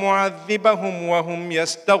اللَّهُ مُعَذِّبَهُمْ وَهُمْ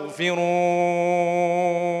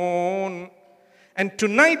يَسْتَغْفِرُونَ. And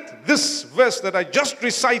tonight, this verse that I just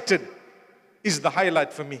recited is the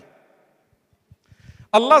highlight for me.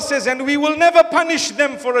 Allah says, and we will never punish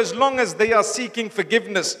them for as long as they are seeking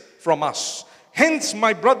forgiveness from us. Hence,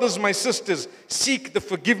 my brothers, my sisters, seek the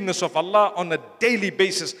forgiveness of Allah on a daily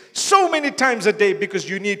basis. So many times a day, because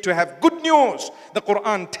you need to have good news. The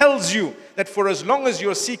Quran tells you that for as long as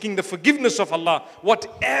you're seeking the forgiveness of Allah,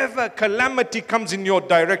 whatever calamity comes in your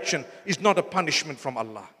direction is not a punishment from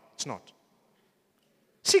Allah. It's not.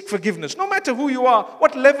 Seek forgiveness, no matter who you are,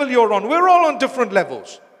 what level you're on. We're all on different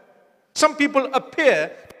levels. Some people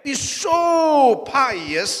appear to be so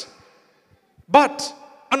pious, but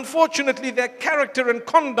unfortunately their character and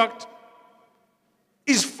conduct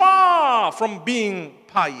is far from being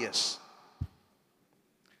pious.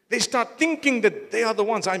 They start thinking that they are the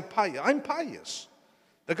ones. I'm pious. I'm pious.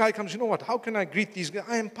 The guy comes, you know what, how can I greet these guys?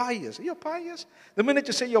 I am pious. You're pious? The minute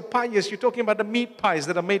you say you're pious, you're talking about the meat pies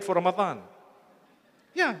that are made for Ramadan.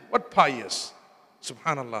 Yeah, what pious?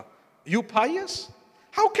 Subhanallah. You pious?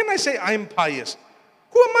 How can I say I'm pious?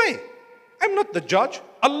 Who am I? I'm not the judge.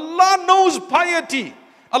 Allah knows piety.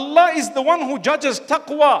 Allah is the one who judges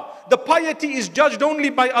taqwa. The piety is judged only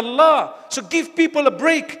by Allah. So give people a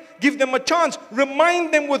break. Give them a chance.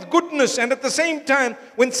 Remind them with goodness. And at the same time,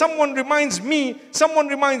 when someone reminds me, someone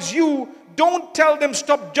reminds you, don't tell them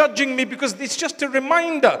stop judging me because it's just a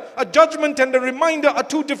reminder. A judgment and a reminder are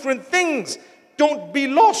two different things. Don't be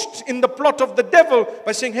lost in the plot of the devil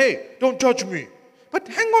by saying, hey, don't judge me. But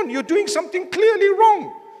hang on, you're doing something clearly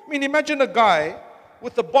wrong. I mean, imagine a guy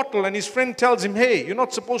with a bottle and his friend tells him, hey, you're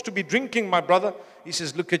not supposed to be drinking, my brother. He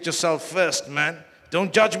says, look at yourself first, man.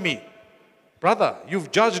 Don't judge me. Brother, you've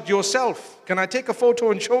judged yourself. Can I take a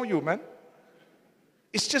photo and show you, man?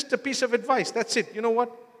 It's just a piece of advice. That's it. You know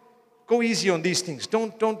what? Go easy on these things.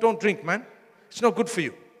 Don't drink, man. It's not good for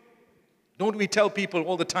you. Don't we tell people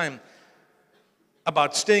all the time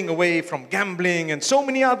about staying away from gambling and so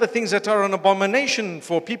many other things that are an abomination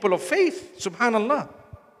for people of faith? Subhanallah.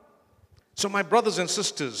 So my brothers and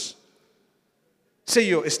sisters, say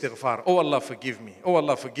your istighfar. Oh Allah, forgive me. Oh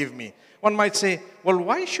Allah, forgive me. One might say, well,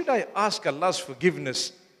 why should I ask Allah's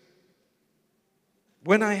forgiveness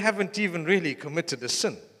when I haven't even really committed a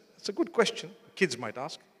sin? That's a good question. Kids might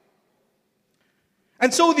ask.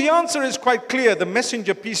 And so the answer is quite clear. The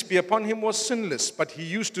messenger, peace be upon him, was sinless. But he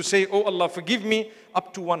used to say, oh Allah, forgive me,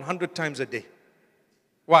 up to 100 times a day.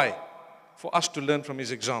 Why? For us to learn from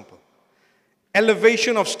his example.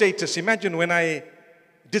 Elevation of status. Imagine when I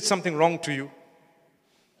did something wrong to you.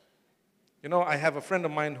 You know, I have a friend of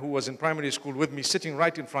mine who was in primary school with me, sitting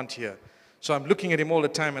right in front here. So I'm looking at him all the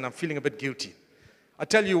time and I'm feeling a bit guilty. I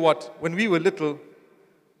tell you what, when we were little,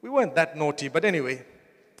 we weren't that naughty. But anyway,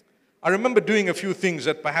 I remember doing a few things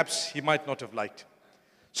that perhaps he might not have liked.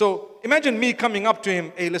 So imagine me coming up to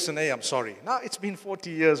him, hey, listen, hey, I'm sorry. Now, it's been 40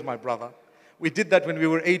 years, my brother. We did that when we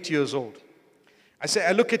were 8 years old.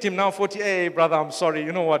 I look at him now, 40, hey, brother, I'm sorry.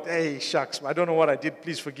 You know what? Hey, shucks, I don't know what I did.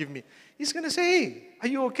 Please forgive me. He's going to say, hey, are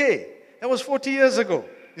you okay? That was 40 years ago.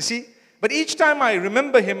 You see? But each time I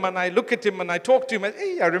remember him and I look at him and I talk to him,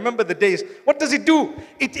 hey, I remember the days. What does it do?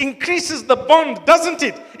 It increases the bond, doesn't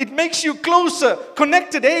it? It makes you closer,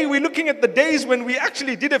 connected. Hey, we're looking at the days when we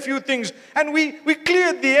actually did a few things and we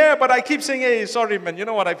cleared the air, but I keep saying, hey, sorry, man. You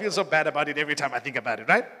know what? I feel so bad about it every time I think about it,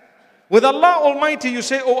 right? With Allah Almighty, you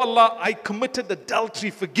say, oh Allah, I committed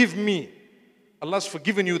adultery, forgive me. Allah's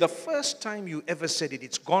forgiven you. The first time you ever said it,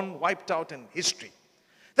 it's gone, wiped out in history.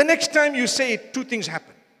 The next time you say it, two things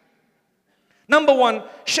happen. Number one,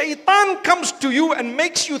 shaitan comes to you and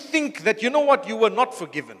makes you think that, you know what, you were not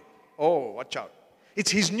forgiven. Oh, watch out. It's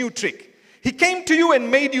his new trick. He came to you and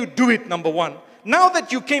made you do it, number one. Now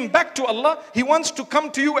that you came back to Allah, he wants to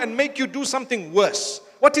come to you and make you do something worse.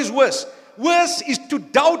 What is worse? Worse is to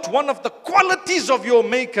doubt one of the qualities of your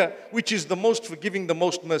Maker, which is the most forgiving, the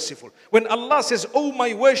most merciful. When Allah says, oh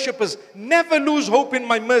my worshippers, never lose hope in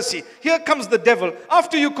my mercy. Here comes the devil,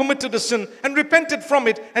 after you committed a sin and repented from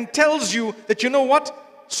it, and tells you that, you know what?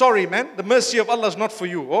 Sorry man, the mercy of Allah is not for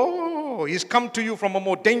you. Oh, he's come to you from a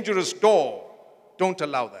more dangerous door. Don't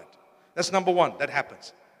allow that. That's number one, that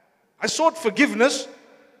happens. I sought forgiveness,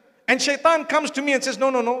 and shaitan comes to me and says,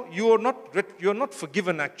 no, you're not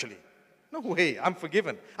forgiven actually. No way, I'm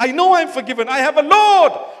forgiven. I know I'm forgiven. I have a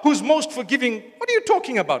Lord who's most forgiving. What are you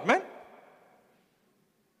talking about, man?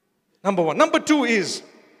 Number one. Number two is,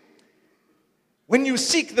 when you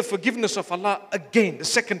seek the forgiveness of Allah again, the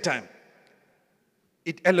second time,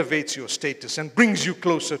 it elevates your status and brings you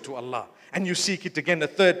closer to Allah. And you seek it again a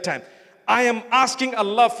third time. I am asking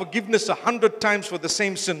Allah forgiveness 100 times for the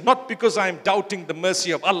same sin, not because I am doubting the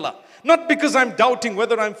mercy of Allah, not because I'm doubting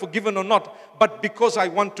whether I'm forgiven or not, but because I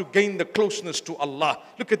want to gain the closeness to Allah.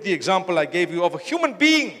 Look at the example I gave you of a human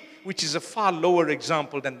being, which is a far lower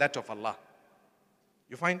example than that of Allah.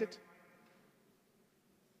 You find it?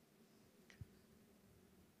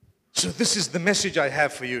 So this is the message I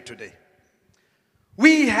have for you today.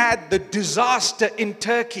 We had the disaster in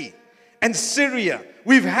Turkey and Syria.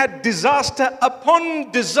 We've had disaster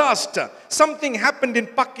upon disaster. Something happened in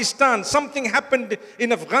Pakistan. Something happened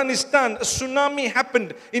in Afghanistan. A tsunami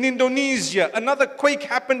happened in Indonesia. Another quake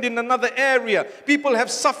happened in another area. People have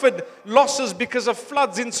suffered losses because of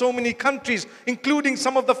floods in so many countries, including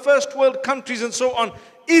some of the first world countries and so on.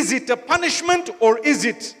 Is it a punishment or is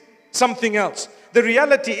it something else? The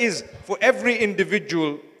reality is, for every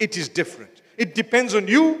individual, it is different. It depends on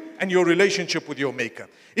you and your relationship with your Maker.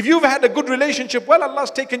 If you've had a good relationship, well, Allah's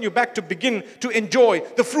taken you back to begin to enjoy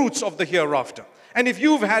the fruits of the hereafter. And if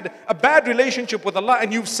you've had a bad relationship with Allah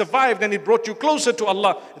and you've survived and it brought you closer to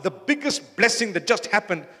Allah, the biggest blessing that just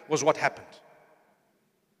happened was what happened.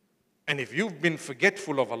 And if you've been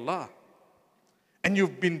forgetful of Allah and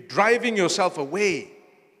you've been driving yourself away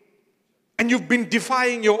and you've been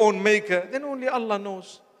defying your own Maker, then only Allah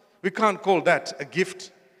knows. We can't call that a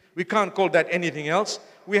gift. We can't call that anything else.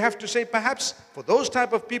 We have to say perhaps for those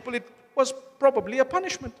type of people it was probably a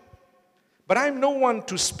punishment. But I'm no one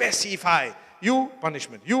to specify, you,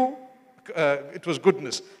 punishment, you, it was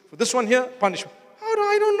goodness. For this one here, punishment.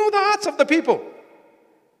 I don't know the hearts of the people.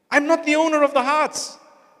 I'm not the owner of the hearts.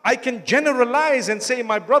 I can generalize and say,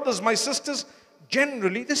 my brothers, my sisters,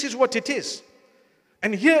 generally this is what it is.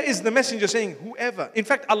 And here is the messenger saying, whoever, in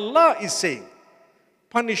fact Allah is saying,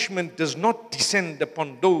 punishment does not descend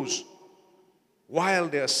upon those while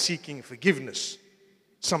they are seeking forgiveness.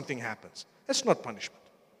 Something happens. That's not punishment.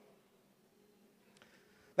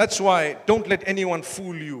 That's why don't let anyone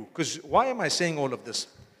fool you. Because why am I saying all of this?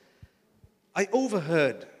 I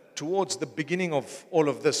overheard towards the beginning of all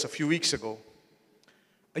of this a few weeks ago,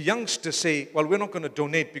 a youngster say, well, we're not going to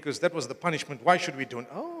donate because that was the punishment. Why should we donate?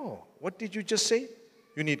 Oh, what did you just say?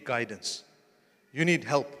 You need guidance. You need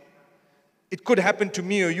help. It could happen to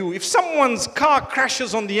me or you. If someone's car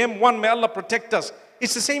crashes on the M1, may Allah protect us.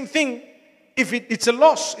 It's the same thing. If it's a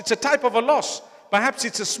loss, it's a type of a loss. Perhaps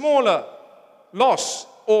it's a smaller loss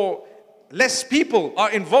or less people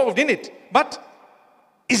are involved in it. But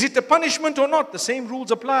is it a punishment or not? The same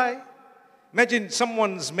rules apply. Imagine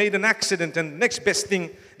someone's made an accident and next best thing,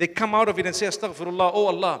 they come out of it and say, Astaghfirullah, oh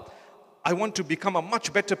Allah, I want to become a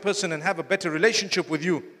much better person and have a better relationship with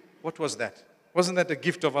you. What was that? Wasn't that a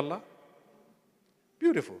gift of Allah?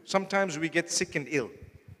 Beautiful. Sometimes we get sick and ill.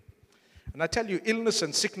 And I tell you, illness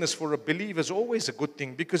and sickness for a believer is always a good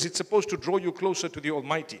thing because it's supposed to draw you closer to the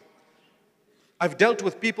Almighty. I've dealt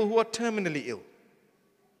with people who are terminally ill.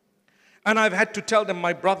 And I've had to tell them,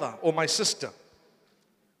 my brother or my sister,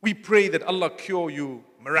 we pray that Allah cure you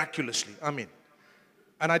miraculously. Ameen.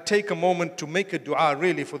 And I take a moment to make a dua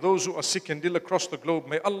really for those who are sick and ill across the globe.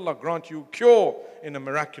 May Allah grant you cure in a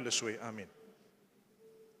miraculous way. Ameen.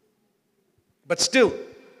 But still,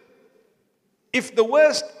 if the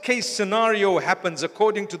worst case scenario happens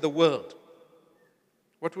according to the world,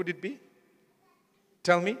 what would it be?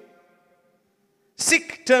 Tell me.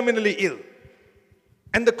 Sick, terminally ill.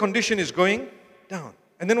 And the condition is going down.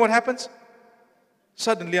 And then what happens?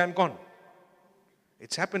 Suddenly I'm gone.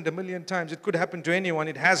 It's happened a million times. It could happen to anyone.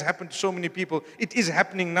 It has happened to so many people. It is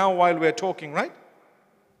happening now while we're talking, right?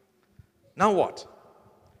 Now what?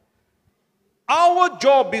 Our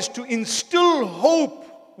job is to instill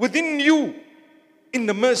hope within you in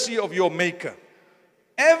the mercy of your Maker.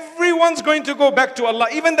 Everyone's going to go back to Allah,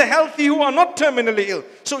 even the healthy who are not terminally ill.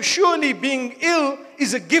 So surely being ill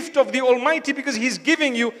is a gift of the Almighty, because He's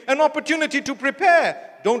giving you an opportunity to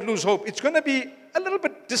prepare. Don't lose hope. It's going to be a little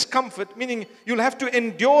bit discomfort, meaning you'll have to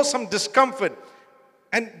endure some discomfort.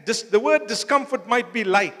 And the word discomfort might be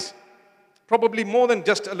light, probably more than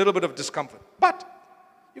just a little bit of discomfort. But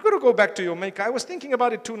you've got to go back to your Maker. I was thinking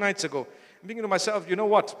about it 2 nights ago. I'm thinking to myself, you know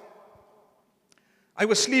what? I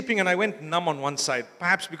was sleeping and I went numb on one side,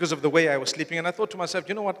 perhaps because of the way I was sleeping. And I thought to myself,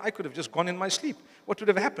 you know what? I could have just gone in my sleep. What would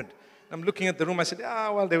have happened? I'm looking at the room. I said,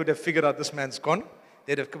 well, they would have figured out this man's gone.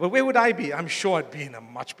 But where would I be? I'm sure I'd be in a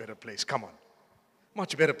much better place. Come on.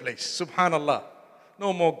 Much better place. Subhanallah.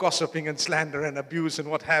 No more gossiping and slander and abuse and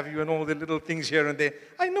what have you and all the little things here and there.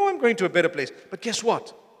 I know I'm going to a better place. But guess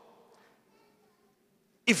what?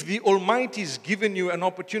 If the Almighty's given you an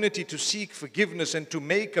opportunity to seek forgiveness and to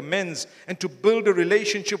make amends and to build a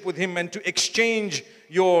relationship with Him and to exchange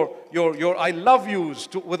your I love yous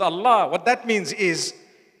with Allah, what that means is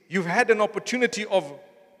you've had an opportunity of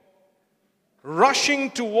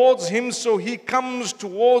rushing towards Him so He comes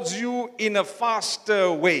towards you in a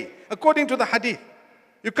faster way. According to the hadith,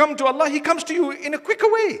 you come to Allah, He comes to you in a quicker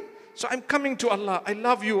way. So I'm coming to Allah, I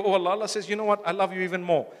love you, oh Allah. Allah says, you know what, I love you even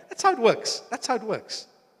more. That's how it works. That's how it works.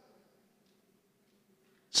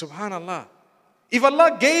 Subhanallah. If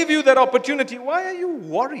Allah gave you that opportunity, why are you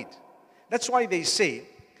worried? That's why they say,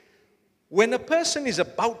 when a person is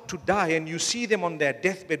about to die and you see them on their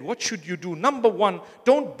deathbed, what should you do? Number one,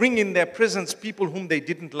 don't bring in their presence people whom they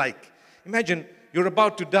didn't like. Imagine you're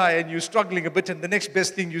about to die and you're struggling a bit, and the next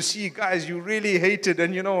best thing you see guys you really hated,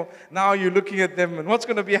 and now you're looking at them and what's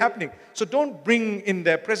going to be happening? So don't bring in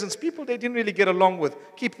their presence people they didn't really get along with.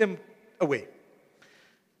 Keep them away.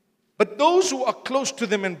 But those who are close to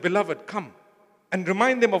them and beloved, come and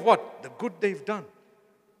remind them of what? The good they've done.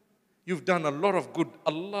 You've done a lot of good.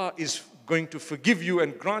 Allah is going to forgive you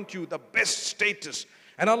and grant you the best status.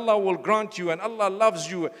 And Allah will grant you, and Allah loves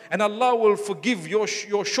you, and Allah will forgive your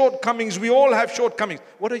shortcomings. We all have shortcomings.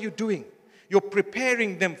 What are you doing? You're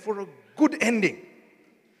preparing them for a good ending.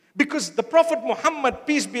 Because the Prophet Muhammad,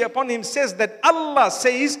 peace be upon him, says that Allah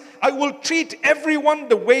says, I will treat everyone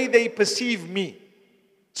the way they perceive me.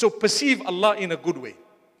 So perceive Allah in a good way.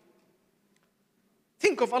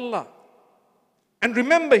 Think of Allah. And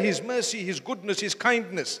remember His mercy, His goodness, His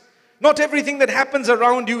kindness. Not everything that happens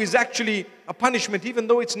around you is actually a punishment, even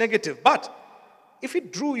though it's negative. But if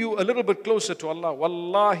it drew you a little bit closer to Allah,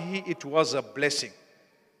 wallahi, it was a blessing.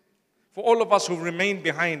 For all of us who remained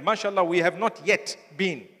behind, mashallah, we have not yet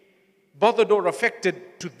been bothered or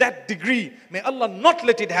affected to that degree. May Allah not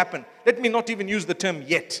let it happen. Let me not even use the term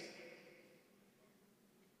yet.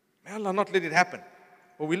 May Allah not let it happen.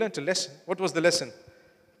 But we learned a lesson. What was the lesson?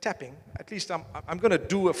 Tapping. At least I'm going to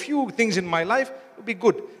do a few things in my life. It'll be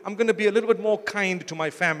good. I'm going to be a little bit more kind to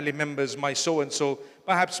my family members, my so-and-so,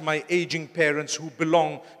 perhaps my aging parents who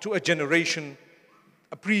belong to a generation,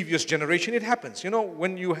 a previous generation. It happens.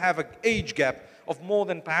 When you have an age gap of more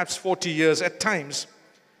than perhaps 40 years at times,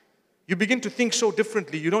 you begin to think so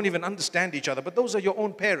differently. You don't even understand each other. But those are your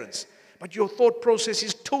own parents. But your thought process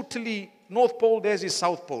is totally North Pole, theirs is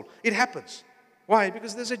South Pole. It happens. Why?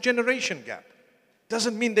 Because there's a generation gap.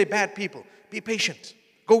 Doesn't mean they're bad people. Be patient.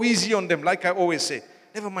 Go easy on them, like I always say.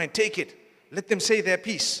 Never mind, take it. Let them say their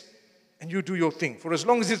piece. And you do your thing. For as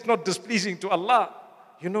long as it's not displeasing to Allah,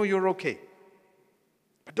 you're okay.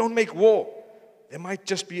 But don't make war. There might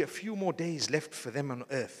just be a few more days left for them on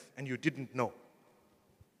earth, and you didn't know.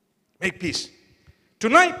 Make peace.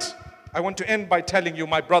 Tonight, I want to end by telling you,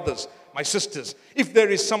 my brothers, my sisters, if there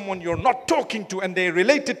is someone you're not talking to and they're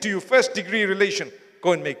related to you, first degree relation,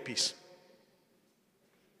 go and make peace.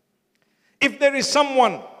 If there is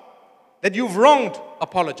someone that you've wronged,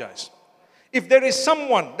 apologize. If there is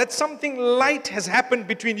someone that something light has happened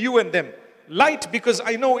between you and them, light because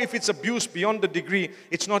I know if it's abuse beyond the degree,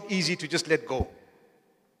 it's not easy to just let go.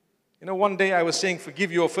 One day I was saying,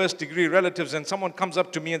 forgive your first degree relatives, and someone comes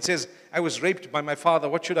up to me and says, I was raped by my father,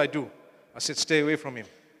 what should I do? I said, stay away from him.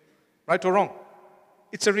 Right or wrong?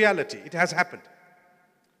 It's a reality. It has happened.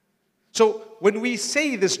 So when we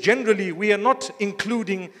say this generally, we are not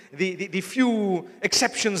including the few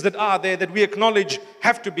exceptions that are there that we acknowledge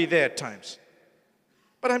have to be there at times.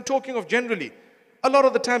 But I'm talking of generally. A lot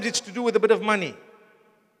of the times it's to do with a bit of money.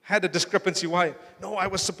 Had a discrepancy. Why? No, I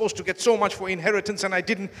was supposed to get so much for inheritance and I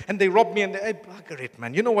didn't, and they robbed me, and bugger it,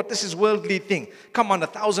 man. You know what? This is worldly thing. Come on,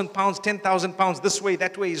 1,000 pounds, 10,000 pounds, this way,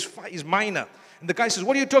 that way is minor. And the guy says,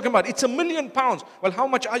 what are you talking about? It's £1 million. Well, how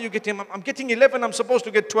much are you getting? I'm getting 11, I'm supposed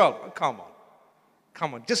to get 12. Oh, come on.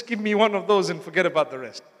 Come on, just give me one of those and forget about the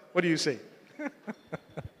rest. What do you say?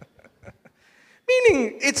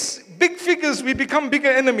 Meaning, it's big figures, we become bigger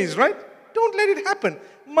enemies, right? Don't let it happen.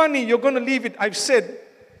 Money, you're going to leave it. I've said,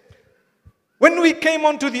 when we came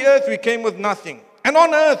onto the earth, we came with nothing. And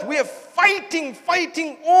on earth, we are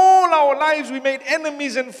fighting all our lives. We made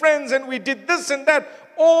enemies and friends, and we did this and that,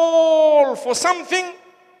 all for something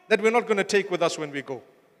that we're not going to take with us when we go.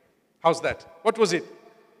 How's that? What was it?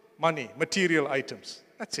 Money, material items.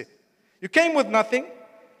 That's it. You came with nothing.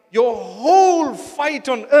 Your whole fight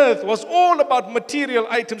on earth was all about material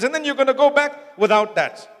items, and then you're going to go back without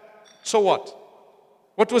that. So what?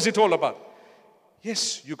 What was it all about?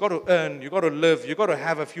 Yes, you got to earn, you got to live, you got to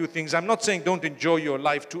have a few things. I'm not saying don't enjoy your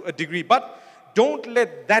life to a degree, but don't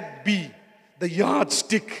let that be the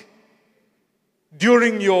yardstick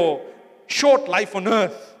during your short life on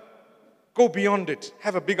earth. Go beyond it.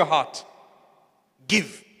 Have a bigger heart.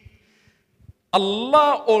 Give.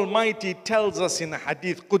 Allah Almighty tells us in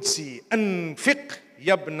Hadith Qudsi, Anfiq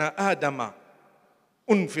yabna Adama,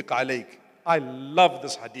 unfiq alayk. I love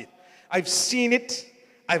this hadith. I've seen it.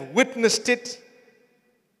 I've witnessed it.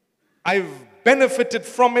 I've benefited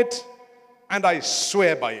from it. And I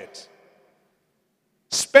swear by it.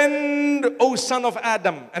 Spend, O son of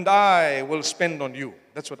Adam, and I will spend on you.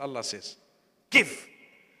 That's what Allah says. Give.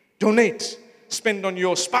 Donate. Spend on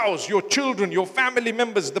your spouse, your children, your family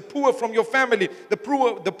members, the poor from your family, the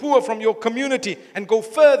poor from your community, and go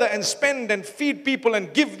further and spend and feed people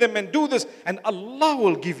and give them and do this, and Allah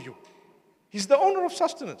will give you. He's the owner of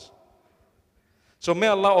sustenance. So may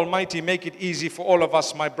Allah Almighty make it easy for all of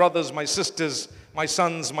us, my brothers, my sisters, my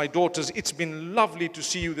sons, my daughters. It's been lovely to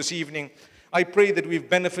see you this evening. I pray that we've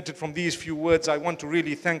benefited from these few words. I want to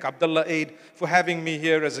really thank Abdullah Aid for having me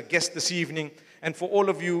here as a guest this evening, and for all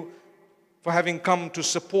of you for having come to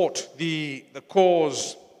support the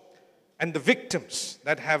cause and the victims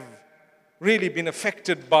that have really been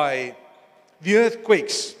affected by the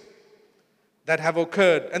earthquakes that have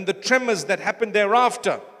occurred and the tremors that happened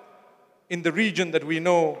thereafter in the region that we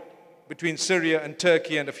know between Syria and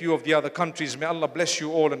Turkey and a few of the other countries. May Allah bless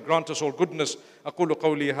you all and grant us all goodness. أقول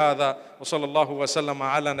قولي هذا وصلى الله وسلم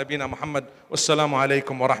على نبينا محمد والسلام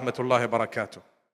عليكم ورحمة الله وبركاته.